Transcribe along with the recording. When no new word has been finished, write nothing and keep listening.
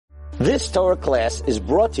This Torah class is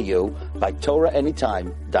brought to you by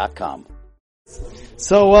TorahAnytime.com.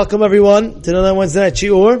 So, welcome everyone to another Wednesday night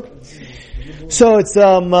shiur. So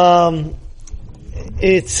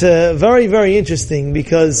it's very, very interesting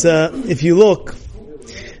because if you look,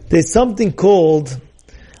 there's something called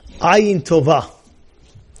ayin tova.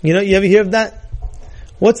 You ever hear of that?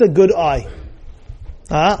 What's a good eye?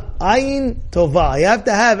 Ayin tova. You have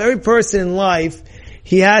to have, every person in life,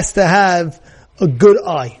 he has to have a good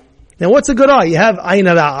eye. Now, what's a good eye? You have ayin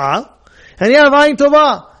hara'ah, and you have ayin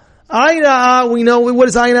tova. Ayin hara'ah, we know what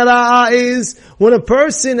ayin hara'ah is. When a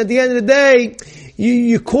person, at the end of the day,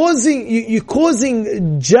 you're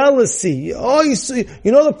causing jealousy. Oh,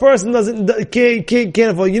 you know the person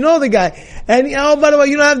can't afford. You know the guy, and by the way,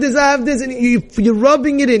 you don't have this, I have this, and you're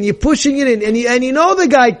rubbing it in, you're pushing it in, and you know the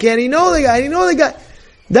guy can, you know the guy.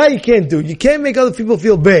 That you can't do. You can't make other people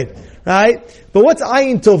feel bad, right? But what's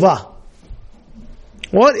ayin tova?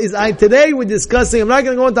 What is ayin? Today we're discussing, I'm not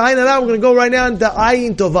going to go into ayin hara'ah, we're going to go right now into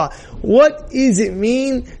ayin tova. What does it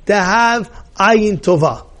mean to have ayin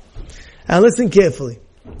tova? And listen carefully.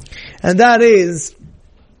 And that is,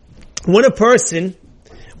 when a person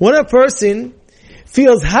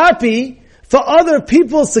feels happy for other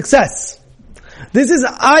people's success. This is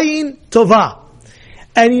ayin tova.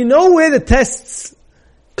 And you know where the tests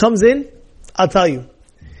comes in? I'll tell you.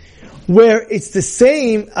 Where it's the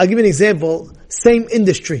same, I'll give you an example, same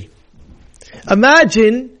industry.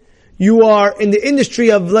 Imagine you are in the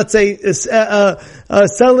industry of, let's say,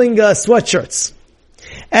 selling sweatshirts.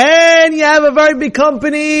 And you have a very big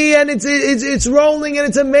company, and it's rolling, and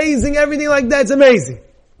it's amazing, everything like that, it's amazing.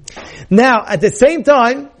 Now, at the same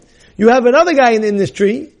time, you have another guy in the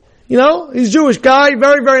industry, he's a Jewish guy,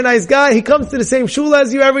 very, very nice guy, he comes to the same shul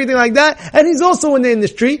as you, everything like that, and he's also in the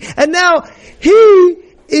industry, and now he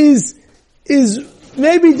is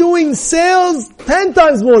maybe doing sales 10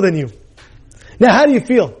 times more than you. Now, how do you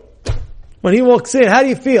feel? When he walks in, how do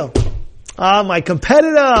you feel? My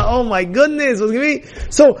competitor, oh my goodness, what's going to be?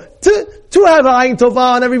 So, to have an ayin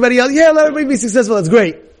tova on everybody else, yeah, let everybody be successful, that's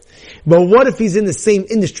great. But what if he's in the same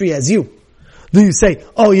industry as you? Do you say,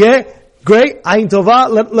 oh yeah, great, ayin tova,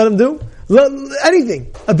 let him do?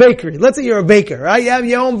 Anything. A bakery. Let's say you're a baker, right? You have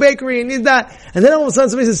your own bakery and need that. And then all of a sudden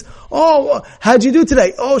somebody says, oh, how'd you do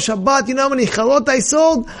today? Oh, Shabbat, you know how many chalot I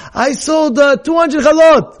sold? I sold 200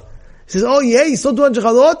 chalot. He says, oh yeah, you sold 200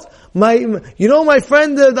 chalot? My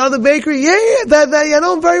friend, the other bakery? Yeah, that I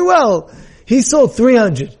know him very well. He sold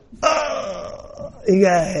 300. Why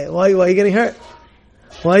are you getting hurt?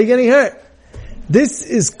 Why are you getting hurt? This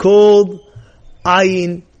is called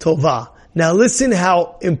ayin tova. Now listen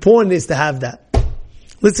how important it is to have that.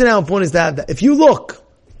 Listen how important it is to have that. If you look,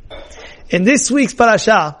 in this week's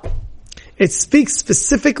Parashat, it speaks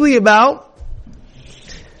specifically about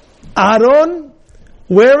Aaron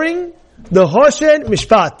wearing the Hoshen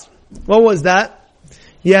Mishpat. What was that?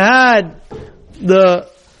 You had the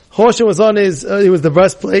Hoshen was on it was the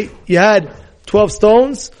breastplate. You had 12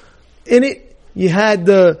 stones in it. You had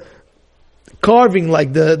the carving,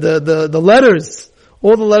 like the letters.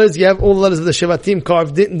 All the letters, you have all the letters of the Shevatim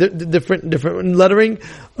carved in, different lettering,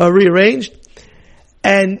 rearranged.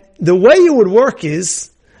 And the way it would work is,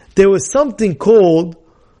 there was something called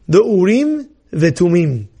the Urim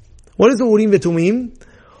Vetumim. What is the Urim Vetumim?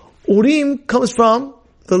 Urim comes from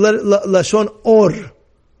the Lashon Or.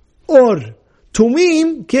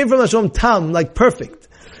 Tumim came from Lashon Tam, like perfect.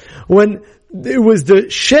 When it was the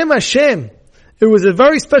Shem Hashem, it was a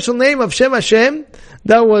very special name of Shem Hashem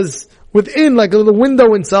that was within, like a little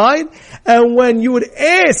window inside. And when you would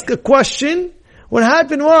ask a question, what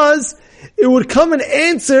happened was, it would come and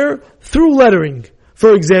answer through lettering.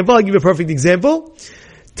 For example, I'll give you a perfect example.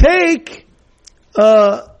 Take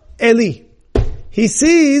Eli. He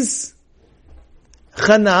sees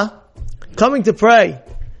Chana coming to pray.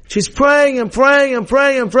 She's praying and praying and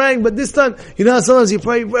praying and praying, but this time, how sometimes you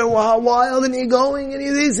pray wild, and you're going, and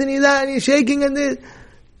you're this, and you're that, and you're shaking, and this.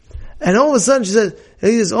 And all of a sudden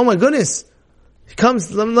he says, oh my goodness. He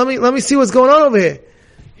comes, let me see what's going on over here.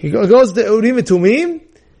 He goes to Urim Tumim.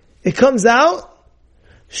 It comes out,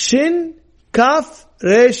 Shin, Kaf,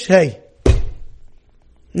 Resh, Hey.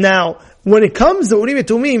 Now, when it comes to Urim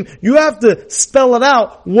Tumim, you have to spell it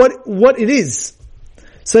out, what it is.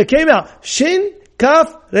 So it came out, Shin,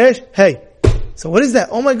 Kaf, Resh, Hey. So what is that?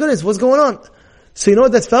 Oh my goodness, what's going on? So you know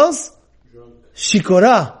what that spells? Drunk.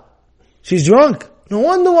 Shikora. She's drunk. No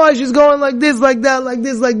wonder why she's going like this, like that, like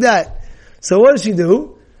this, like that. So what does she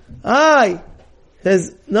do?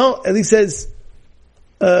 Says, no, Eli says,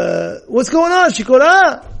 what's going on,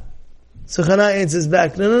 Shikora? So Chana answers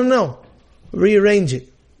back, no. Rearrange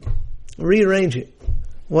it.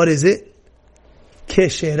 What is it?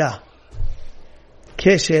 Keshera.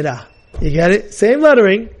 Keshera. You get it? Same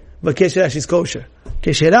lettering, but Keshera, she's kosher.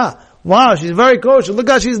 Keshera. Wow, she's very kosher. Look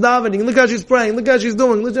how she's davening. Look how she's praying. Look how she's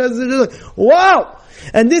doing. Look how she's doing. Wow!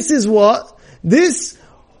 And this is what?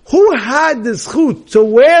 Who had the zchut to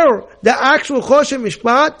wear the actual Choshen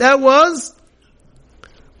Mishpat? That was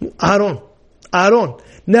Aaron.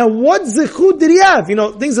 Now, what zchut did he have?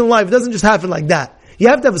 Things in life, it doesn't just happen like that. You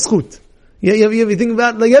have to have a zchut. You think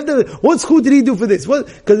about, what zchut did he do for this?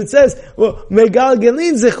 Because it says, Megal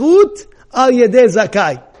Gelin zchut al yedei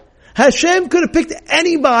zakai. Hashem could have picked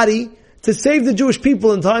anybody to save the Jewish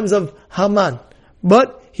people in times of Haman.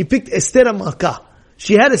 But he picked Esther HaMalkah.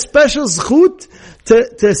 She had a special zchut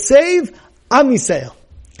to save Am Yisrael.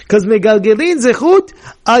 Because Megalgelin zchut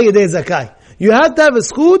al yedei zakai. You have to have a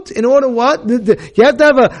zchut in order what? You have to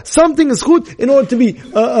have a zchut in order to be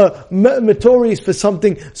meritorious for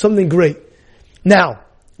something great. Now,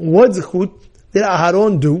 what zchut did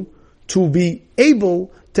Aharon do to be able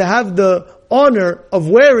to have the honor of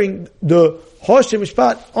wearing the Choshen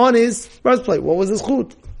Mishpat on his breastplate? What was the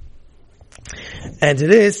zchut? And to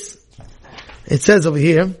this, it says over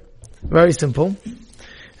here, very simple,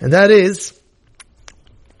 and that is,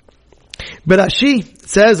 Berashi, it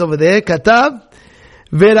says over there, Katav,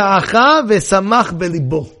 Vera'acha v'samach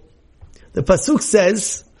belibo. The pasuk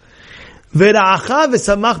says, Vera'acha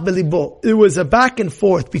v'samach belibo. It was a back and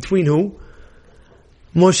forth between who?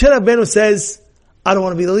 Moshe Rabbeinu says, I don't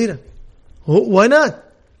want to be the leader. Why not?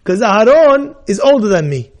 Because Aharon is older than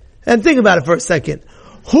me. And think about it for a second.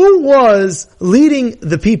 Who was leading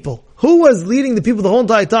the people? Who was leading the people the whole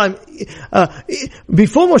entire time?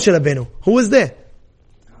 Before Moshe Rabbeinu. Who was there?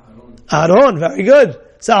 Aaron. Very good.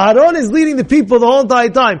 So Aaron is leading the people the whole entire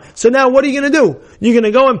time. So now what are you going to do? You're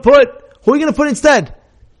going to go and who are you going to put instead?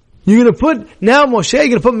 You're going to put, now Moshe, you're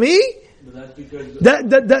going to put me?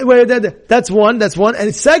 That's one.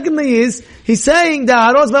 And secondly he's saying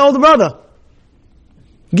that Aaron's my older brother.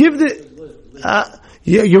 Give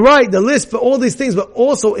you're right, the list, but all these things, but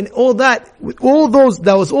also in all that, all those,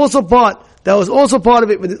 that was also part of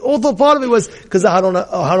it, but also part of it was because Aaron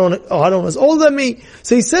was older than me.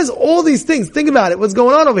 So he says all these things. Think about it, what's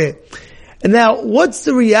going on over here. And now, what's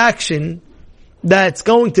the reaction that's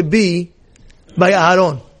going to be by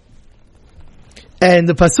Aaron? And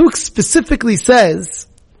the pasuk specifically says,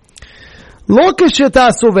 Lo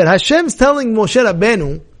kesheta sover. Hashem's telling Moshe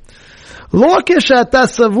Rabbeinu, Lo kesheta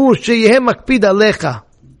savur sheyehe makpid alecha.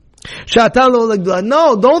 She'ata lo legdula.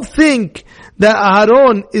 No, don't think that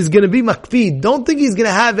Aaron is going to be makpid. Don't think he's going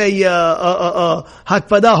to have a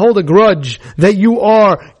hakpada, hold a grudge that you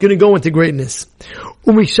are going to go into greatness.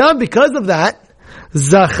 Umisham, because of that,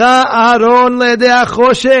 zacha Aaron le'edei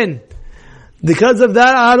achoshen. Because of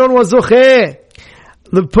that, Aaron was zocheh.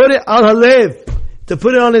 To put it on halev, to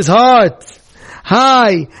put it on his heart.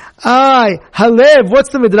 Halev, what's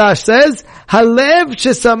the Midrash says? Halev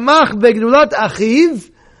shesamach begdulat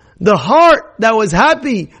achiv, the heart that was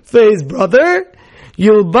happy for his brother,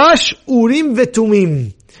 yilbash urim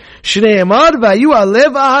vetumim. Shneimar vayu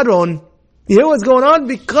alev Aharon. You hear what's going on?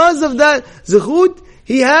 Because of that zechut,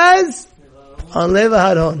 he has alev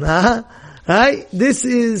Aharon. Right? This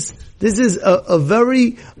is a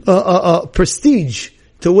very prestige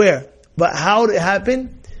to wear. But how did it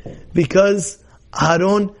happen? Because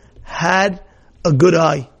Aaron had a good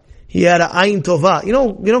eye. He had an ayin tovah. You know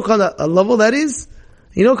what kind of a level that is?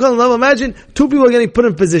 You know what kind of level? Imagine two people are getting put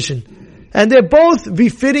in position. And they're both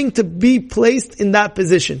befitting to be placed in that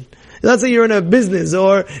position. Let's say you're in a business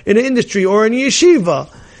or in an industry or in a yeshiva.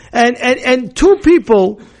 And two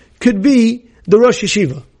people could be the Rosh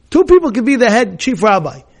Yeshiva. Two people could be the head chief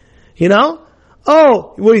rabbi. You know?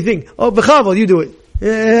 Oh, what do you think? Oh, Bechavol, you do it.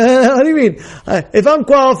 What do you mean? If I'm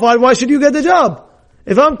qualified, why should you get the job?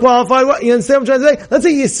 If I'm qualified, you understand what I'm trying to say? Let's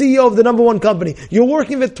say you're CEO of the number one company. You're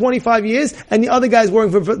working for 25 years, and the other guy's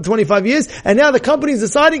working for 25 years, and now the company's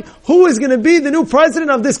deciding who is going to be the new president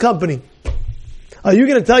of this company. Are you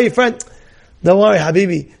going to tell your friend, don't worry,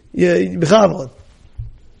 Habibi, Bechavol.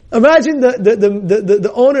 Imagine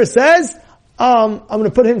the owner says, I'm going to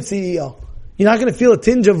put him CEO. You're not going to feel a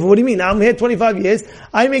tinge of, what do you mean? I'm here 25 years.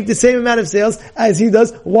 I make the same amount of sales as he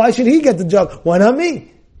does. Why should he get the job? Why not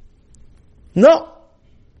me? No.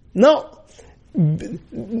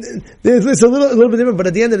 It's a little bit different, but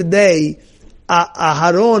at the end of the day,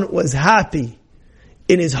 Aharon was happy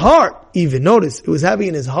in his heart, even. Notice, it was happy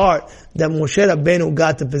in his heart that Moshe Rabbeinu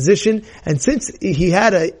got the position, and since he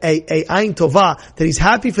had a ayin tovah, that he's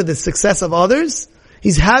happy for the success of others,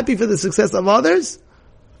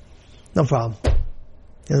 no problem.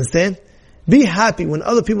 You understand? Be happy when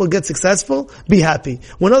other people get successful. Be happy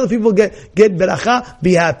when other people get beracha.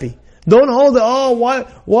 Be happy. Don't hold it. Oh,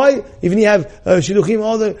 why? Even you have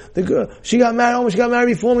shidduchim. The girl, she got married. Oh, she got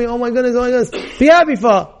married before me. Oh my goodness. Be happy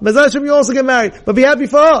for her. B'ezras Hashem, you also get married, but be happy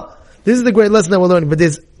for her. This is the great lesson that we're learning. But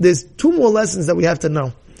there's two more lessons that we have to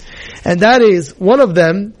know, and that is one of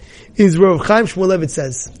them is Rav Chaim Shmulevitz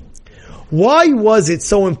says, why was it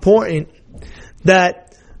so important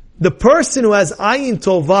that the person who has ayin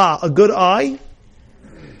tovah, a good eye,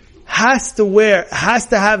 has to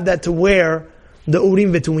have that to wear the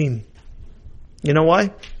urim v'tumim? You know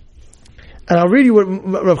why? And I'll read you what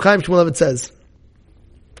Rav Chaim Shmulevitz says.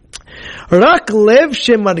 Rak lev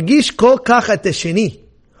shemargish kol kach et hasheni.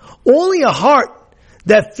 Only a heart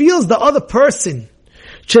that feels the other person,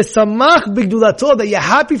 shesamach b'gdulato, that you're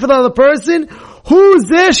happy for the other person, hu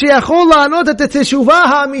zeh sheyachol la'anot et teshuvah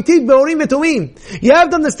ha'amitit be'urim v'tumim. You have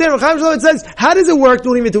to understand, Rav Chaim Shmulevitz says, how does it work, the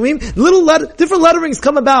urim v'tumim? Different letterings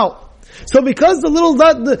come about. So because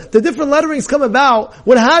the different letterings come about,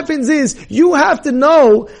 what happens is you have to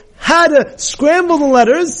know how to scramble the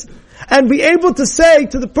letters and be able to say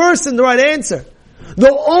to the person the right answer.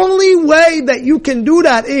 The only way that you can do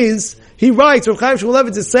that is, he writes, Rav Chaim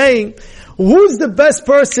Shmulevitz is saying, who's the best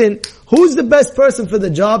person for the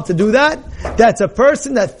job to do that? That's a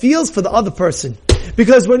person that feels for the other person.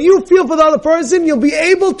 Because when you feel for the other person, you'll be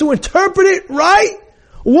able to interpret it right,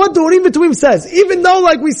 what the Urim V'Tumim says. Even though,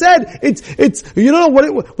 like we said, it's, you know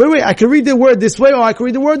what, wait, I can read the word this way or I can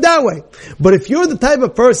read the word that way. But if you're the type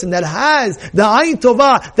of person that has the Ayin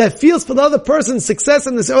Tovah, that feels for the other person's success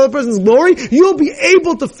and the other person's glory, you'll be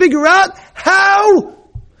able to figure out how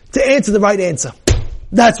to answer the right answer.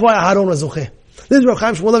 That's why Aharon was Zocheh. This is Rav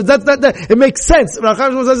Chaim Shmulevitz. It makes sense. Rav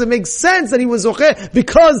Chaim Shmulevitz says it makes sense that he was Zocheh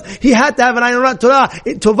because he had to have an Ayin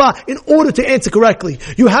Tovah in order to answer correctly.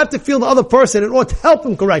 You have to feel the other person in order to help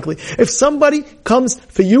him correctly. If somebody comes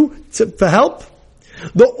for you for help,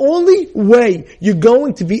 the only way you're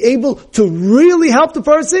going to be able to really help the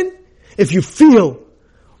person, if you feel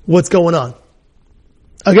what's going on.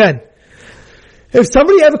 Again, if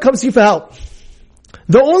somebody ever comes to you for help,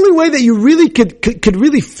 the only way that you really could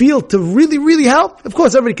really feel to really help, of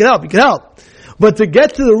course everybody can help, you can help. But to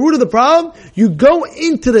get to the root of the problem, you go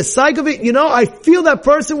into the psyche of it, I feel that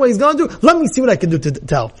person, what he's going to do, let me see what I can do to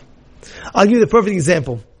help. I'll give you the perfect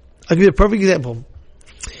example.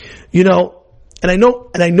 And I know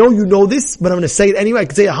you know this, but I'm going to say it anyway. I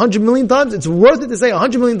can say it 100 million times. It's worth it to say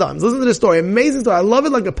 100 million times. Listen to this story. Amazing story. I love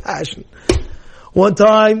it like a passion. One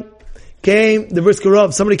time,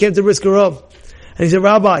 somebody came to Brisker Rav. And he said,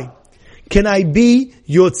 Rabbi, can I be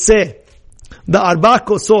Yotzeh, the Arba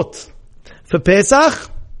Kosot, for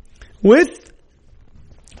Pesach, with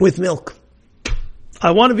milk?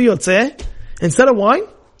 I want to be Yotzeh. Instead of wine,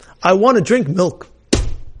 I want to drink milk.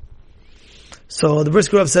 So the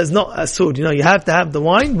Brisker Rav says, no, Asud, you have to have the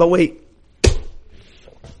wine, but wait.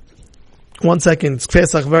 1 second, it's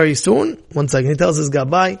Pesach very soon. 1 second, he tells his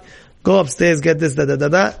guy, go upstairs, get this,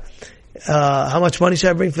 how much money should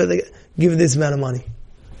I bring give this amount of money?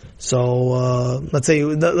 So, let's say it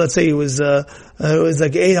was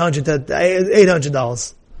like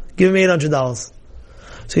 $800. Give him $800.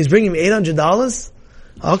 So he's bringing him $800.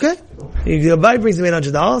 Okay. The rabbi brings him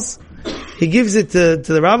 $800. He gives it to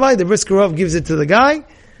the rabbi, the Brisker Rav gives it to the guy,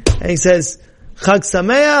 and he says, Chag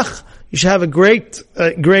Sameach, you should have a great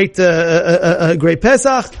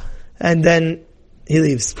Pesach, and then he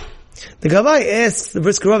leaves. The rabbi asks the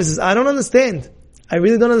Brisker Rav, he says, I don't understand. I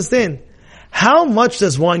really don't understand. How much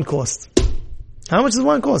does wine cost? How much does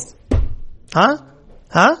wine cost? Huh?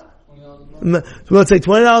 Let's say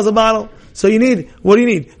 $20 a bottle. So what do you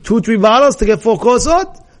need? 2-3 bottles to get 4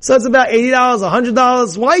 kosot? So it's about $80,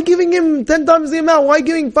 $100. Why are you giving him 10 times the amount? Why are you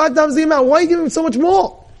giving 5 times the amount? Why are you giving him so much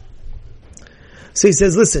more? So he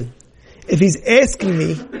says, listen, if he's asking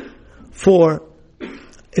me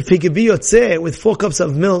if he could be yotzeh with 4 cups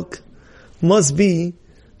of milk, must be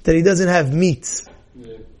that he doesn't have meat.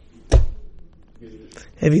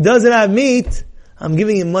 If he doesn't have meat, I'm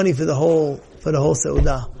giving him money for the whole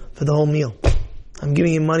seudah, for the whole meal. I'm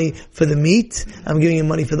giving him money for the meat. I'm giving him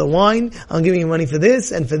money for the wine. I'm giving him money for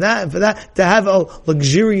this and for that and for that. To have a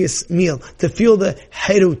luxurious meal. To feel the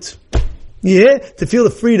herut. Yeah? To feel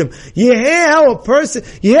the freedom. You hear how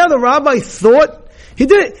the rabbi thought? He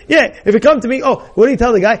did it. Yeah. If it comes to me, what do you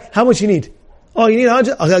tell the guy? How much you need? Oh, you need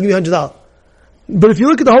 $100? I'll give you $100. But if you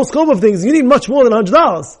look at the whole scope of things, you need much more than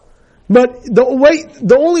 $100. But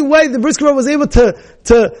the only way the Brisker Rav was able to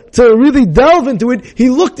really delve into it, he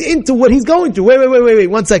looked into what he's going through. Wait.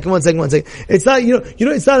 1 second. It's not,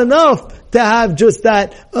 it's not enough to have just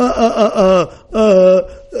that,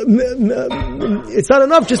 it's not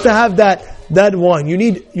enough just to have that wine. You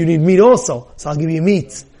need meat also. So I'll give you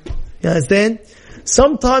meat. You understand?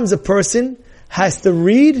 Sometimes a person has to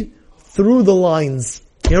read through the lines.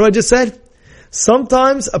 You know what I just said?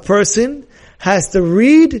 Sometimes a person has to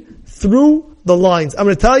read through the lines. I'm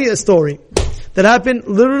going to tell you a story that happened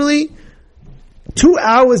literally 2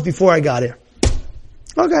 hours before I got here.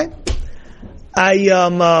 Okay.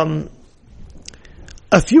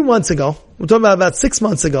 A few months ago, we're talking about 6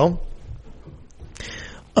 months ago,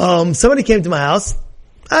 somebody came to my house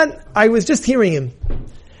and I was just hearing him.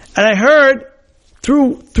 And I heard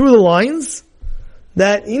through the lines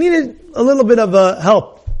that he needed a little bit of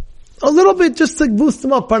help. A little bit just to boost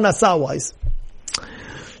him up parnasa wise.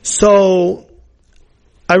 So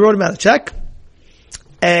I wrote him out a check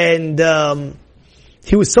and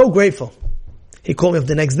he was so grateful. He called me up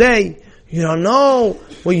the next day. You don't know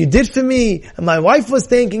what you did for me. And my wife was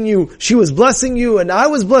thanking you. She was blessing you and I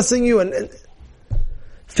was blessing you. And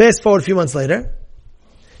fast forward a few months later,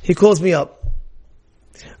 he calls me up.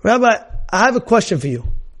 Rabbi, I have a question for you.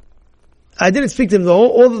 I didn't speak to him the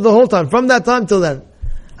whole time, from that time till then.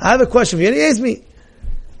 I have a question for you. And he asked me,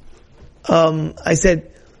 I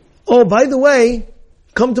said, oh, by the way,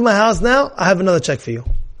 come to my house now. I have another check for you.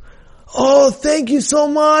 Oh, thank you so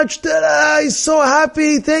much. I'm so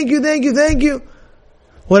happy. Thank you.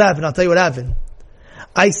 What happened? I'll tell you what happened.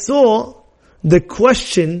 I saw the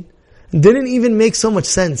question didn't even make so much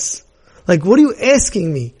sense. Like, what are you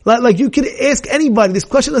asking me? Like you could ask anybody. This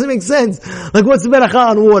question doesn't make sense. Like, what's the beracha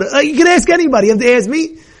on water? Like, you can ask anybody. You have to ask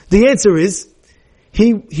me. The answer is,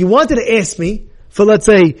 he wanted to ask me for, let's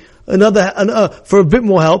say, for a bit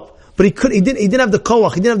more help, but he didn't have the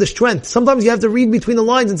koach, he didn't have the strength. Sometimes you have to read between the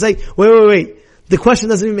lines and say, wait. The question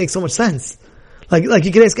doesn't even make so much sense. Like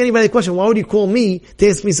you can ask anybody the question, why would you call me to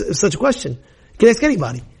ask me such a question? You can ask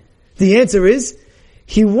anybody. The answer is,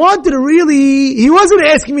 he wasn't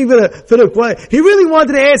asking me for the, he really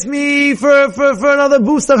wanted to ask me for another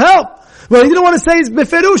boost of help. Well, he didn't want to say it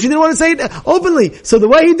beferush, he didn't want to say it openly. So the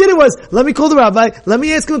way he did it was, let me call the rabbi, let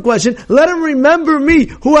me ask him a question, let him remember me,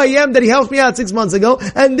 who I am, that he helped me out 6 months ago,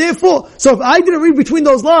 and therefore, so if I didn't read between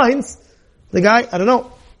those lines, the guy, I don't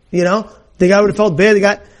know, the guy would have felt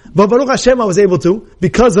bad, but Baruch Hashem I was able to,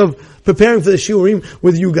 because of preparing for the shiurim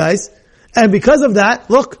with you guys, and because of that,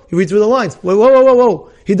 look, he reads through the lines. Whoa.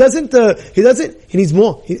 He needs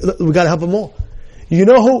more. We gotta help him more. You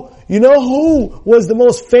know who was the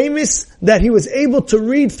most famous that he was able to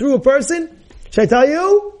read through a person? Should I tell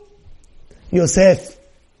you? Yosef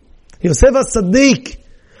HaSaddiq.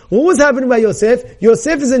 What was happening by Yosef?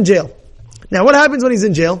 Yosef is in jail. Now what happens when he's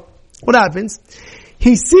in jail? What happens?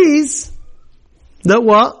 He sees that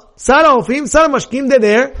what? Sarah Mashkim, they're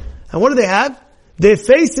there. And what do they have? Their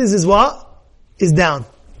faces is what? Is down.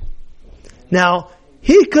 Now,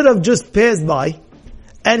 he could have just passed by,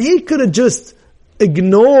 and he could have just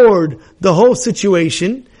ignored the whole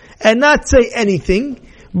situation, and not say anything,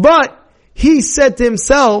 but he said to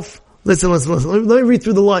himself, listen, let me read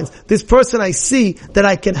through the lines. This person I see that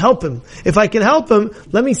I can help him. If I can help him,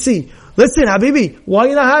 let me see. Listen, Habibi, why are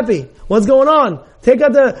you not happy? What's going on? Take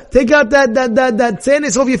out that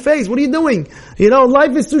sadness off your face. What are you doing?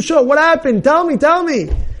 Life is too short. What happened? Tell me.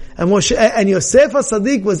 And Yosef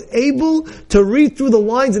HaSaddiq was able to read through the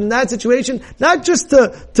lines in that situation, not just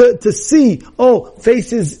to see,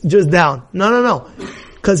 face is just down. No.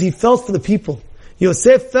 Because he felt for the people.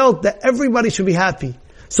 Yosef felt that everybody should be happy.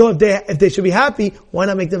 So if they should be happy, why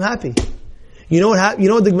not make them happy? You know what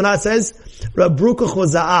the Gemara says? Rabruka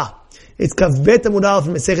Choza'ah. It's Kavbet Amud Aleph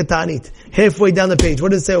from Mesechet Ta'anit. Halfway down the page.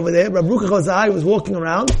 What does it say over there? Rabruka Choza'ah was walking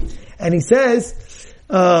around, and he says,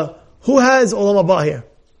 who has Olam Haba here?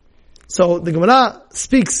 So the Gemara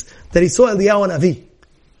speaks that he saw Eliyahu Navi.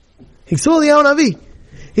 He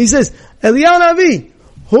says, Eliyahu Navi,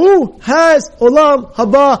 who has Olam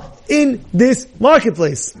Haba in this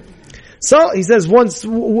marketplace? So he says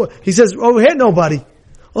over here nobody.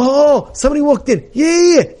 Oh, somebody walked in.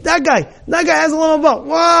 Yeah, that guy has Olam Haba.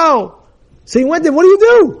 Wow. So he went in, what do you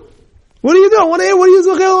do? I want to hear, what do you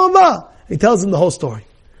do with Olam Haba? He tells him the whole story.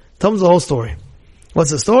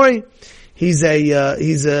 What's the story? He's a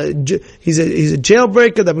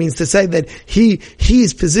jailbreaker. That means to say that he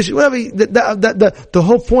is positioned, whatever, the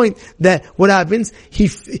whole point that what happens, he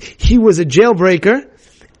was a jailbreaker,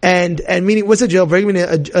 and meaning, what's a jailbreaker?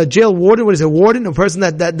 Meaning a jail warden. What is a warden? A person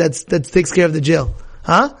that takes care of the jail.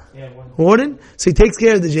 Huh? Yeah, warden. So he takes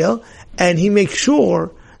care of the jail, and he makes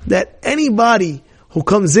sure that anybody who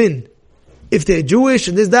comes in, if they're Jewish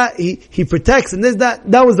and this, that, he protects, and this,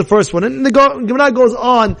 that was the first one. And the Gemara goes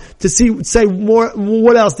on to say more,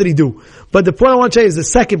 what else did he do? But the point I want to say is the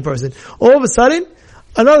second person. All of a sudden,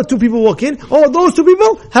 another two people walk in. Oh, those two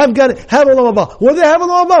people have Olam Haba. What do they have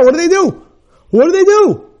Olam Haba? What do they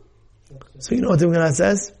do? So you know what the Gemara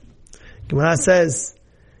says? Gemara says,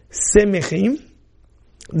 Semechim,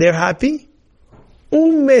 they're happy,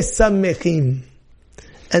 Umesamechim,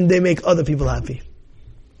 and they make other people happy.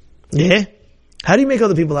 Yeah? How do you make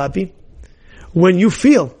other people happy? When you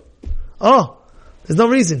feel, oh, there's no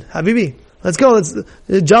reason, Habibi, let's go, let's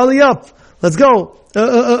jolly up, let's go,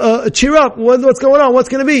 cheer up, what's going on, what's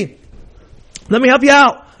going to be? Let me help you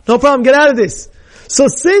out, no problem, get out of this. So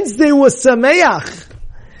since they were sameach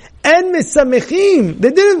and misamechim,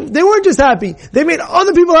 they weren't just happy, they made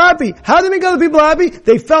other people happy. How do they make other people happy?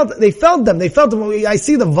 They felt them. I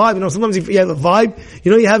see the vibe, sometimes you have a vibe,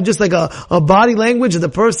 you have just like a body language and the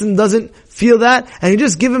person doesn't feel that, and you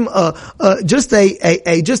just give him just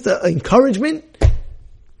a encouragement,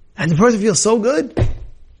 and the person feels so good.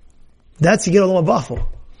 That's you get a little baffle.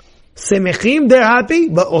 Semechim, they're happy,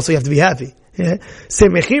 but also you have to be happy. Yeah.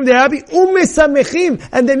 Semechim, they're happy. Umesamechim,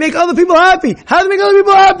 and they make other people happy. How do they make other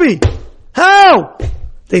people happy? How?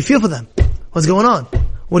 They feel for them. What's going on?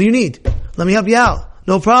 What do you need? Let me help you out.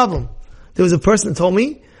 No problem. There was a person that told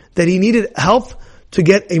me that he needed help to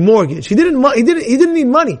get a mortgage. He didn't need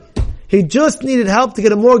money. He just needed help to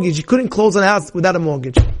get a mortgage. He couldn't close on a house without a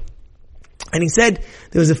mortgage. And he said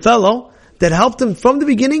there was a fellow that helped him from the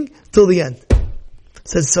beginning till the end.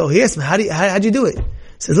 Says, so he asked me, how'd you do it? He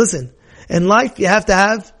says, listen, in life you have to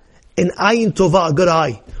have an ayin tova, a good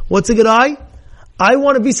eye. What's a good eye? I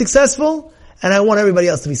want to be successful, and I want everybody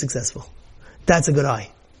else to be successful. That's a good eye.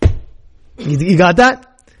 You got that?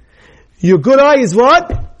 Your good eye is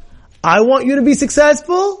what? I want you to be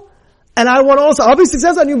successful, and I'll be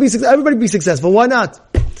successful, and you'll be successful. Everybody be successful. Why not?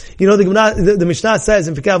 The Mishnah says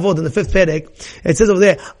in Pirkei Avot in the 5th Perek, it says over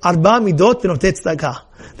there, Arba midot v'notet tzedakah.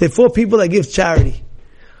 There are 4 people that give charity.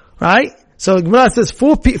 Right? So Gemara says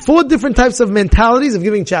 4 different types of mentalities of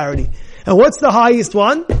giving charity. And what's the highest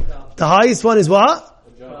one? The highest one is what?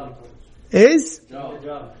 Is?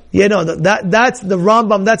 Yeah, no, that's the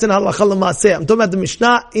Rambam, that's in Halacha L'Maaseh. I'm talking about the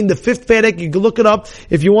Mishnah in the 5th Perek. You can look it up.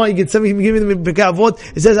 If you want, you can give me the Pirkei Avot.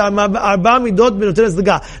 It says, Arba midot v'notet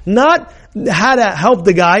tzedakah. Not how to help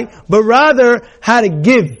the guy, but rather how to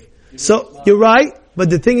give. So, you're right, but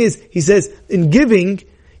the thing is, he says, in giving,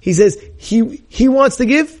 he says, he wants to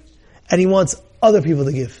give, and he wants other people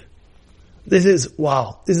to give. This is,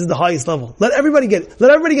 wow, this is the highest level. Let everybody get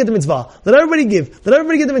the mitzvah. Let everybody give. Let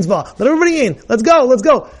everybody get the mitzvah. Let everybody in. Let's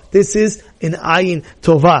go. This is an ayin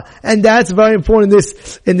tova. And that's very important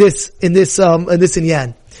in this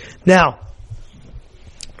inyan. Now,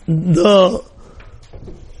 the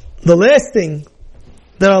last thing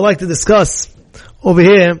that I'd like to discuss over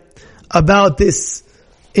here about this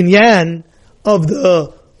inyan of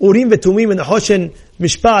the Urim v'Tumim and the Hoshen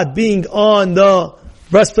Mishpat being on the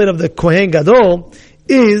breastplate of the Kohen Gadol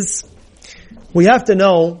is, we have to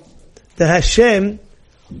know that Hashem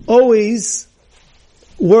always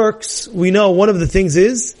works. We know one of the things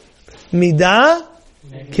is midah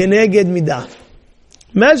keneged midah,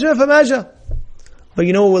 measure for measure. But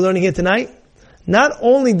you know what we're learning here tonight? Not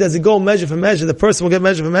only does it go measure for measure, the person will get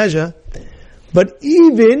measure for measure, but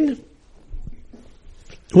even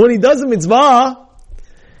when he does a mitzvah,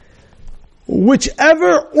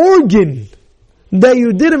 whichever organ that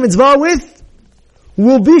you did a mitzvah with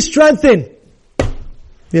will be strengthened.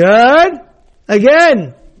 You heard?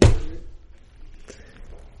 Again.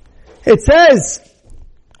 It says,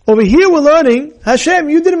 over here we're learning, Hashem,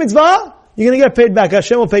 you did a mitzvah, you're going to get paid back.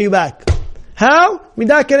 Hashem will pay you back. How?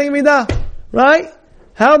 Midah keneged midah. Right?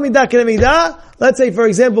 How midah keneged midah? Let's say, for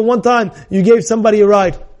example, one time you gave somebody a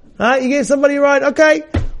ride. Right? You gave somebody a ride. Okay.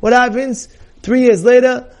 What happens? 3 years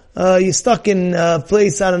later, you're stuck in a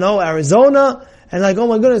place, I don't know, Arizona, and like, oh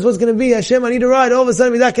my goodness, what's going to be? Hashem, I need a ride. All of a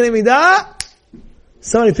sudden, midah keneged midah,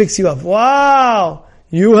 somebody picks you up. Wow!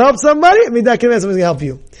 You help somebody? Midah keneged midah, somebody's going to help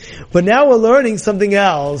you. But now we're learning something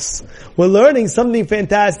else. We're learning something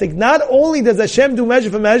fantastic. Not only does Hashem do measure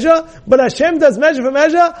for measure, but Hashem does measure for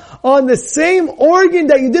measure on the same organ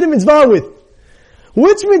that you did a mitzvah with.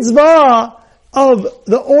 Which mitzvah of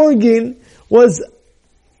the organ was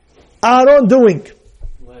Aaron doing?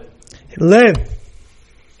 Lev.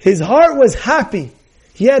 His heart was happy.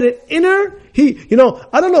 He had an inner,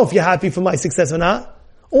 I don't know if you're happy for my success or not.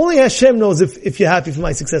 Only Hashem knows if you're happy for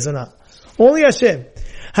my success or not. Only Hashem.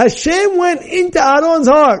 Hashem went into Aaron's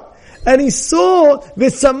heart and he saw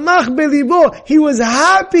v'samach belibo. He was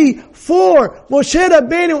happy for Moshe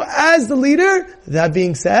Rabbeinu as the leader. That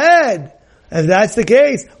being said, if that's the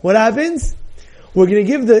case, what happens? We're going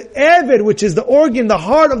to give the Eved, which is the organ, the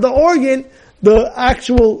heart of the organ, the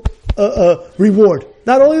actual reward.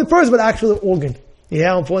 Not only the person, but actual organ. Yeah,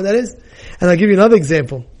 how important that is? And I'll give you another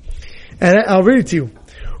example. And I'll read it to you.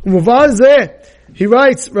 he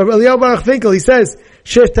writes, Rabbi Eliyahu Baruch Finkel, he says,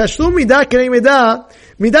 "Shetashlum midah kenei midah,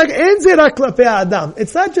 midah en ze rak klapei adam."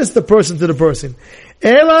 It's not just the person to the person.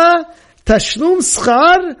 Ela tashlum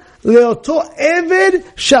schar leoto eved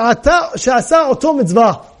she'asa oto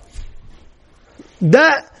mitzvah.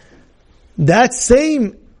 That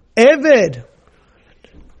same eved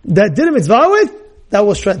that did a mitzvah with, that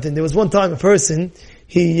was strengthened. There was one time a person,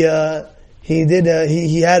 he had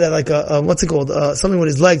what's it called? Something with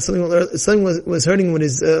his leg. Something was hurting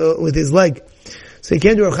with his leg. So he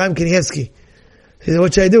came to Rav Chaim Kanievsky. He said,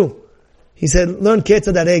 "What should I do?" He said, "Learn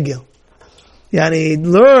Tetzaveh Regel."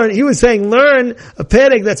 He was saying, learn a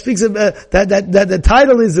perek that speaks of, that the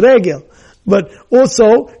title is Regel. But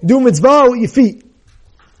also, do mitzvah with your feet.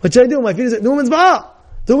 What should I do? My feet do mitzvah.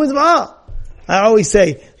 Do mitzvah. I always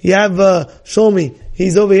say, you have, Shlomi,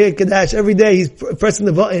 he's over here, Kadash, every day he's pressing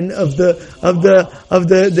the button of the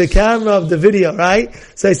camera, of the video, right?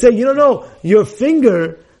 So I say, you don't know, your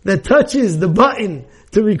finger that touches the button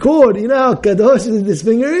to record, you know how Kadosh this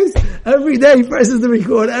finger is? Every day he presses the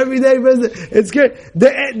record, every day he presses it. It's good.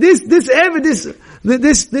 This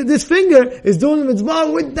finger is doing the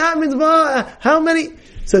mitzvah with that mitzvah. How many?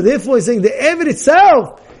 So therefore he's saying the Eved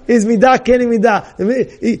itself is midah keni midah.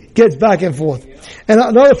 It gets back and forth. And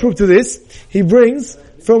another proof to this, he brings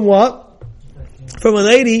from what? From a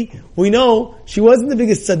lady, we know she wasn't the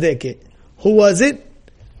biggest tzaddiket. Who was it?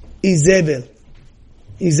 Izebel,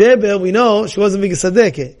 we know she wasn't the biggest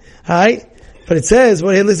tzaddiket. Right? But it says,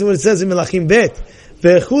 listen what it says in Melachim Bet.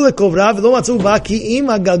 והלכו לקוברה ולא מצאו בה כי אם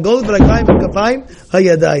הגלגול ברגליים וכפיים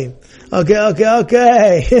הידיים.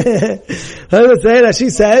 Okay. Let's say that she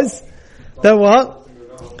says that what?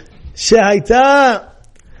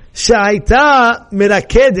 שהייתה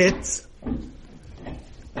מרקדת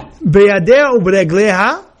בידיה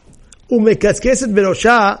וברגליה ומקסקסת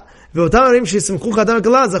בראשה ואותם הרים שסמכו חתם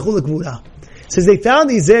וכלה זכו לקבורה. Says they found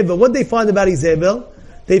Izebel. What did they find about Izebel?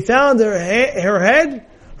 They found her head,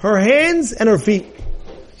 her hands, and her feet.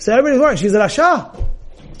 So everybody's worried. She's a Rasha.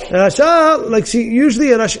 A Rasha, like she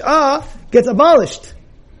usually a Rasha gets abolished.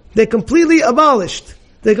 They're completely abolished.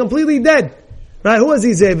 They're completely dead. Right? Who was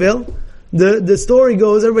Izebel? The story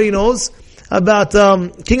goes, everybody knows about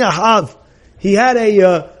King Ahav. He had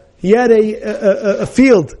a a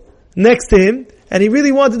field next to him, and he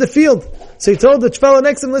really wanted the field. So he told the fellow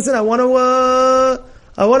next to him, "Listen, I want to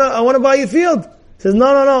buy your field." He says, "No,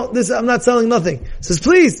 I'm not selling nothing." He says,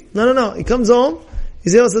 "Please." No. He comes home.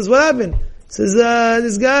 Izebel says, "What happened?" He says,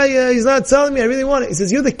 "This guy, he's not selling me. I really want it." He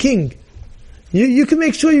says, "You're the king. You can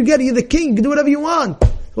make sure you get it. You're the king. You can do whatever you want.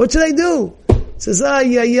 What should I do?" He says,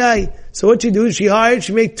 So what she do? She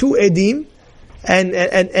made 2 edim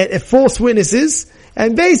and false witnesses.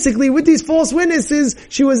 And basically, with these false witnesses,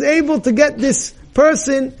 she was able to get this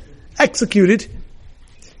person executed.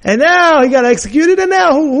 And now he got executed. And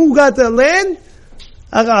now who got the land?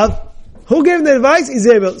 Agav. Who gave him the advice?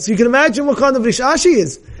 Izebel. So you can imagine what kind of Rishah she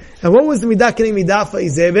is. And what was the midah kenei midah for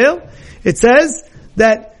Izebel? It says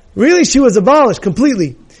that really she was abolished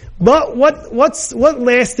completely. But what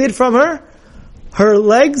lasted from her? Her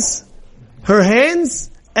legs, her hands,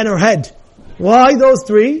 and her head. Why those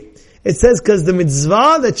 3? It says because the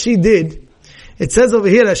mitzvah that she did, it says over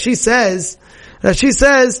here that she says,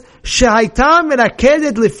 שהייתה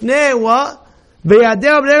מרקדת לפני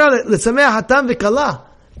בידיה וברגליה לשמח חתן וכלה.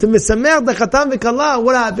 To missamech the chatan v'kala,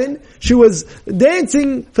 what happened? She was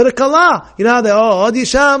dancing for the kala. You know how they,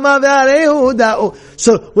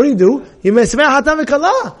 so what do? You missamech chatan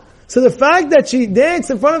v'kala. So the fact that she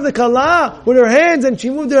danced in front of the kala with her hands and she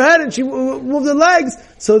moved her head and she moved her legs,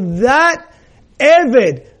 so that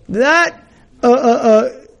eved,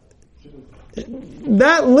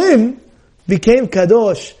 that limb became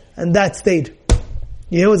kadosh, and that stayed.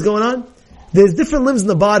 You hear what's going on? There's different limbs in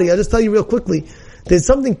the body. I'll just tell you real quickly. There's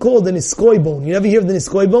something called the niskoy bone. You ever hear of the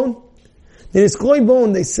niskoy bone? The niskoy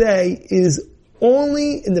bone, they say, is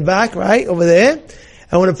only in the back, right, over there.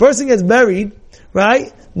 And when a person gets buried,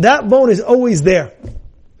 right, that bone is always there.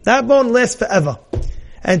 That bone lasts forever.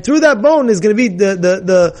 And through that bone is going to be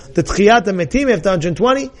the tchiyat metim after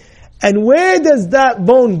 120. And where does that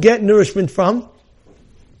bone get nourishment from?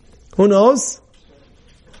 Who knows?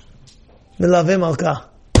 Milaveh Malka.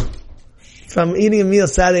 From eating a meal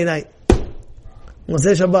Saturday night.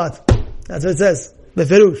 Motzei Shabbat. That's what it says.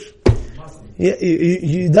 Beferush.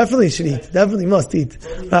 You definitely should eat. Definitely must eat.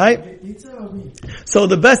 Right? So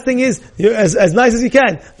the best thing is, as nice as you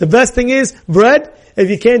can, the best thing is bread. If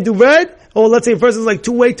you can't do bread, or let's say a person's like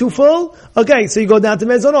way too full, okay, so you go down to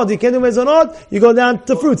mezonot. You can't do mezonot, you go down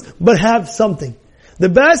to fruits. But have something. The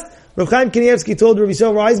best, Rav Chaim Kanievsky told Rav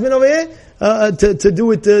Yisrael Reisman over here, to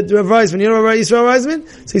do it to Rav Reisman. You know Rav Yisrael Reisman?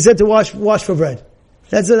 So he said to wash for bread.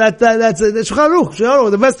 That's Shulchan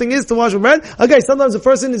Aruch. The best thing is to wash for bread. Okay, sometimes a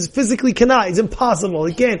person is physically cannot. It's impossible.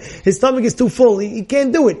 He can't. His stomach is too full. He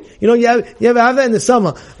can't do it. You ever have that in the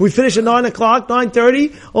summer? We finish at 9 o'clock,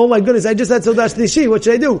 9:30. Oh my goodness, I just had Sodash Dishi. What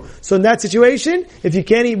should I do? So in that situation, if you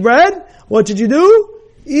can't eat bread, what should you do?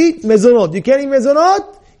 Eat mezonot. You can't eat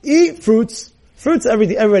mezonot? Eat fruits. Fruits,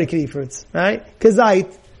 everybody can eat fruits. Right?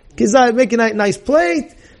 Kazait, make a nice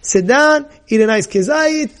plate, sit down, eat a nice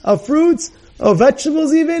kazait of fruits, or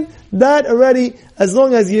vegetables even, that already, as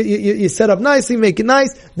long as you set up nicely, make it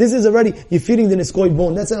nice, this is already, you're feeding the niskoi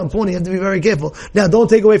bone. That's important, you have to be very careful. Now, don't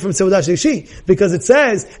take away from Seudah Shlishi, because it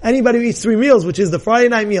says, anybody who eats 3 meals, which is the Friday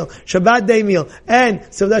night meal, Shabbat day meal, and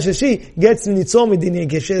Seudah Shlishi, gets nitzom midin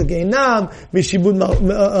yekesher geinam, mishibud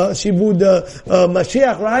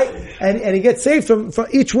Mashiach, right? And he gets saved from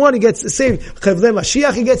each one, he gets saved. Chavlei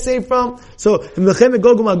Mashiach he gets saved from. So, Mechem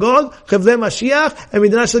Gog Magog, Chavlei Mashiach, and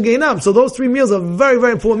Midana Shel Geinam. So those 3 meals are very,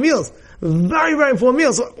 very important meals. Very, very important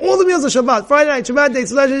meals. So all the meals of Shabbat, Friday night, Shabbat day,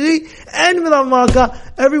 Seudah Shlishi, and Milav Malka,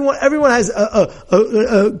 everyone has a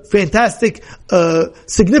fantastic,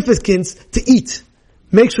 significance to eat.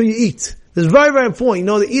 Make sure you eat. It's very, very important.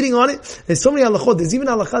 The eating on it. There's so many halachot. There's even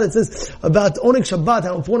halachah that says about Oneg Shabbat,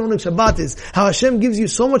 how important Oneg Shabbat is. How Hashem gives you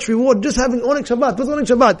so much reward just having Oneg Shabbat. What's Oneg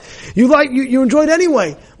Shabbat? You enjoy it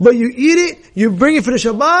anyway. But you eat it, you bring it for the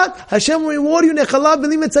Shabbat, Hashem will reward you. Nechala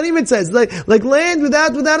b'lim etzarim, it says. Like land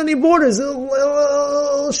without any borders.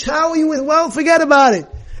 It'll shower you with wealth. Forget about it.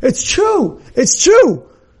 It's true. It's true.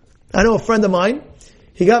 I know a friend of mine.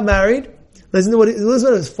 He got married. Listen to what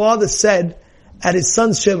his father said at his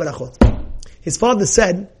son's Sheh Barachot. His father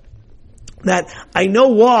said that I know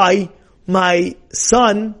why my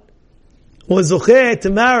son was zocheh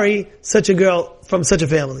to marry such a girl from such a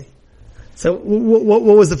family. So what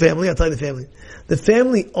was the family? I'll tell you the family. The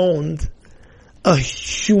family owned a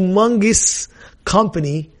humongous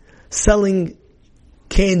company selling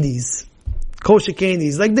candies, kosher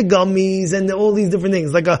candies, like the gummies and all these different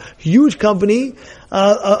things. Like a huge company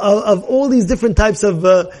of all these different types of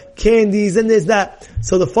candies and this, that.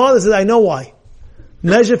 So the father said, I know why.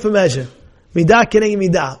 Measure for measure. Midah keneged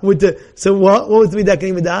midah. So what was the midah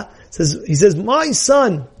keneged midah? He says, my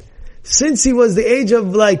son, since he was the age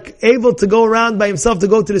of able to go around by himself to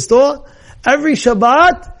go to the store, every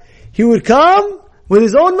Shabbat, he would come with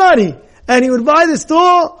his own money and he would buy the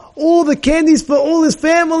store all the candies for all his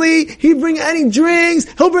family. He'd bring any drinks.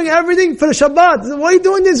 He'll bring everything for the Shabbat. So what are you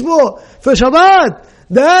doing this for? For Shabbat.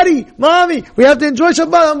 Daddy, mommy, we have to enjoy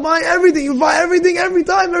Shabbat. I'm buying everything. You buy everything every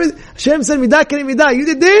time. Hashem said, midah keneged midah. You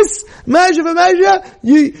did this, measure for measure.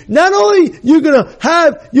 Not only you're gonna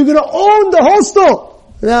own the whole store.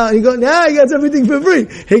 Now he gets everything for free.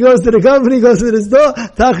 He goes to the company, goes to the store,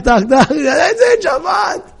 tak. That's it,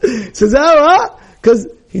 Shabbat. So because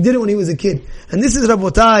he did it when he was a kid. And this is,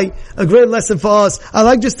 Rabotai, a great lesson for us. I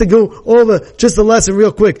like just to go over just the lesson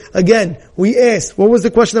real quick. Again, we asked, what was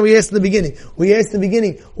the question that we asked in the beginning? We asked in the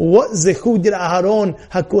beginning, what zechut did Aharon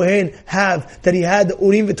HaKohen have that he had the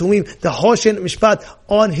Urim v'Tumim, the Hoshen Mishpat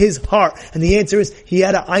on his heart? And the answer is, he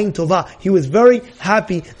had an Ayin Tovah. He was very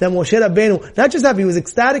happy that Moshe Rabbeinu, not just happy, he was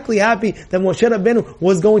ecstatically happy that Moshe Rabbeinu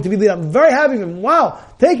was going to be leader. I'm very happy with him. Wow,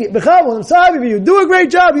 take it, B'chavod, I'm so happy for you. Do a great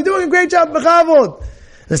job. You're doing a great job, B'chavod.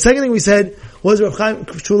 The second thing we said was Rav Chaim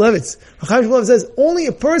Shmulevitz. Rav Chaim Shmulevitz says, only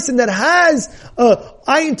a person that has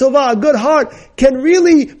Ayin Tovah, a good heart, can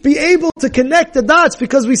really be able to connect the dots,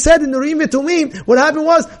 because we said in the Urim v'Tumim, what happened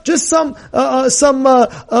was, just some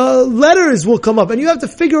letters will come up, and you have to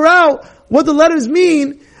figure out what the letters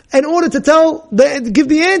mean in order to give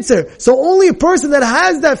the answer. So only a person that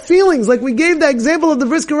has that feelings, like we gave that example of the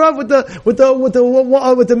brisker Rav with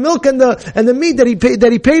the milk and the meat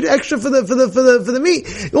that he paid extra for the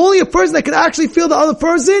meat. Only a person that can actually feel the other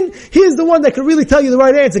person, he is the one that can really tell you the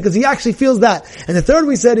right answer, because he actually feels that. And the third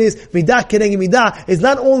we said is, midah keneged midah, is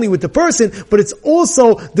not only with the person, but it's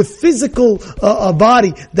also the physical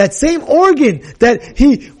body. That same organ that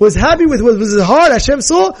he was happy with was his heart. Hashem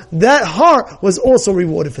saw that heart was also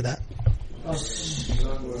rewarded for that.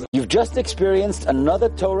 You've just experienced another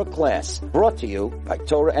Torah class brought to you by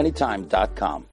TorahAnytime.com.